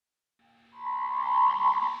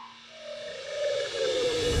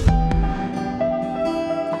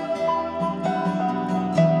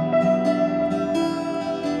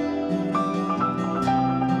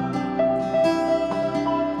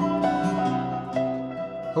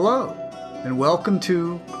Hello, and welcome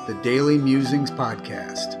to the Daily Musings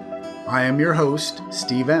podcast. I am your host,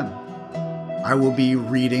 Steve M. I will be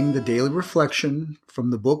reading the daily reflection from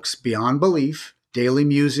the books Beyond Belief, Daily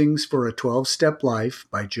Musings for a 12-Step Life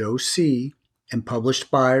by Joe C., and published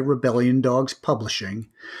by Rebellion Dogs Publishing,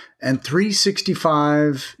 and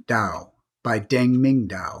 365 Tao by Deng Ming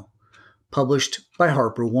Dao, published by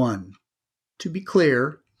Harper One. To be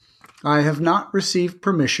clear, I have not received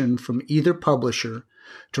permission from either publisher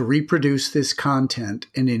to reproduce this content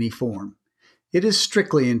in any form. It is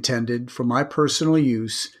strictly intended for my personal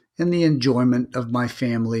use and the enjoyment of my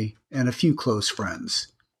family and a few close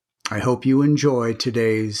friends. I hope you enjoy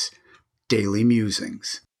today's Daily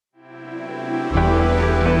Musings.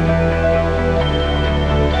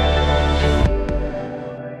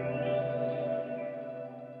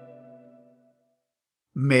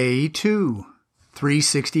 May 2,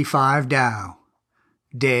 365 Tao,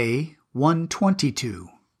 Day 122.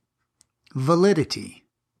 Validity.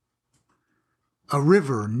 A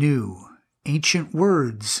river new, ancient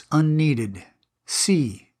words unneeded,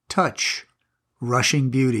 see, touch, rushing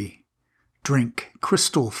beauty, drink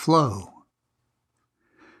crystal flow.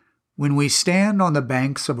 When we stand on the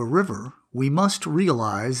banks of a river, we must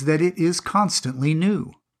realize that it is constantly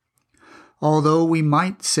new. Although we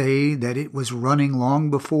might say that it was running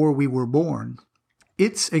long before we were born,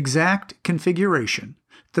 its exact configuration,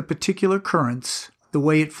 the particular currents, the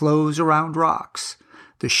way it flows around rocks,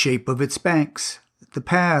 the shape of its banks, the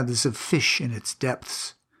paths of fish in its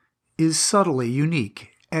depths, is subtly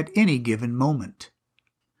unique at any given moment.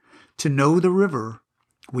 To know the river,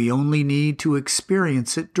 we only need to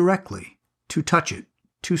experience it directly, to touch it,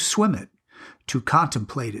 to swim it, to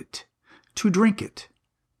contemplate it, to drink it.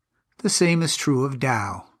 The same is true of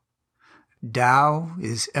Tao. Tao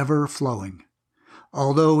is ever flowing.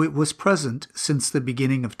 Although it was present since the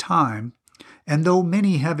beginning of time, and though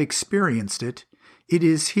many have experienced it, it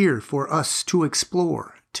is here for us to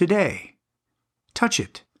explore today. Touch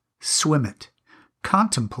it, swim it,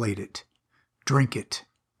 contemplate it, drink it.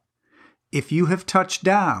 If you have touched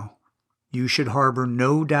Tao, you should harbor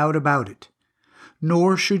no doubt about it,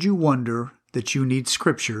 nor should you wonder that you need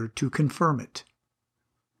Scripture to confirm it.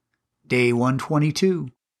 Day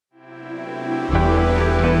 122.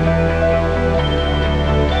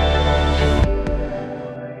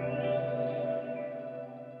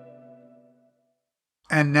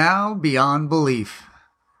 And now, Beyond Belief,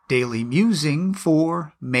 Daily Musing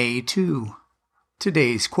for May 2.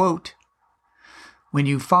 Today's quote: "When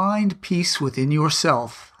you find peace within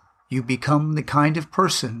yourself, you become the kind of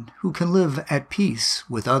person who can live at peace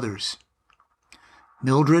with others."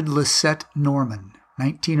 Mildred Lisette Norman,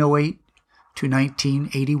 1908 to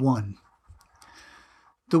 1981.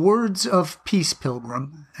 The words of Peace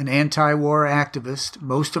Pilgrim, an anti-war activist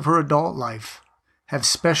most of her adult life, have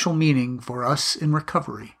special meaning for us in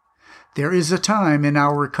recovery. There is a time in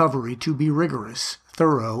our recovery to be rigorous,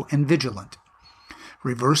 thorough, and vigilant.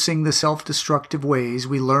 Reversing the self-destructive ways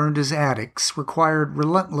we learned as addicts required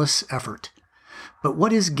relentless effort. But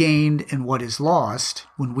what is gained and what is lost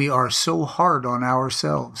when we are so hard on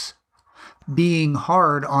ourselves? Being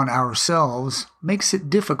hard on ourselves makes it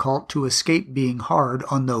difficult to escape being hard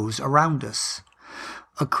on those around us.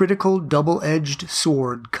 A critical double-edged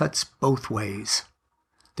sword cuts both ways.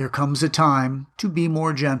 There comes a time to be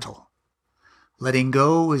more gentle. Letting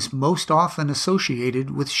go is most often associated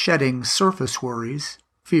with shedding surface worries,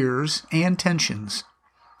 fears, and tensions.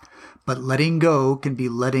 But letting go can be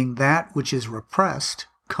letting that which is repressed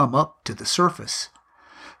come up to the surface.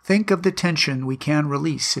 Think of the tension we can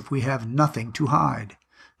release if we have nothing to hide,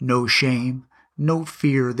 no shame, no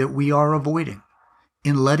fear that we are avoiding.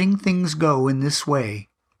 In letting things go in this way,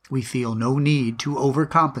 we feel no need to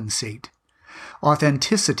overcompensate.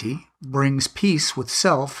 Authenticity brings peace with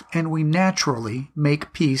self, and we naturally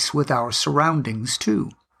make peace with our surroundings too.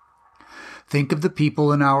 Think of the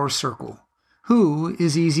people in our circle. Who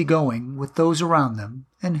is easygoing with those around them,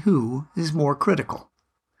 and who is more critical?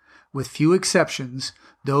 With few exceptions,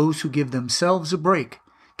 those who give themselves a break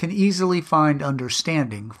can easily find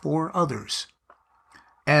understanding for others.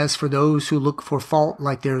 As for those who look for fault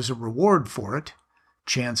like there's a reward for it,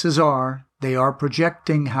 chances are they are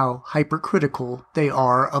projecting how hypercritical they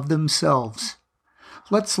are of themselves.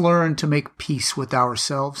 Let's learn to make peace with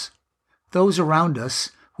ourselves. Those around us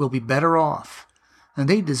will be better off, and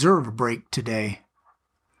they deserve a break today.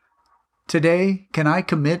 Today, can I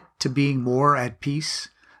commit to being more at peace,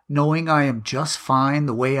 knowing I am just fine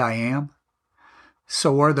the way I am?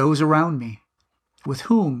 So are those around me. With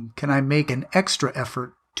whom can I make an extra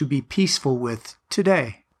effort to be peaceful with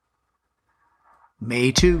today?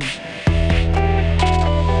 May 2.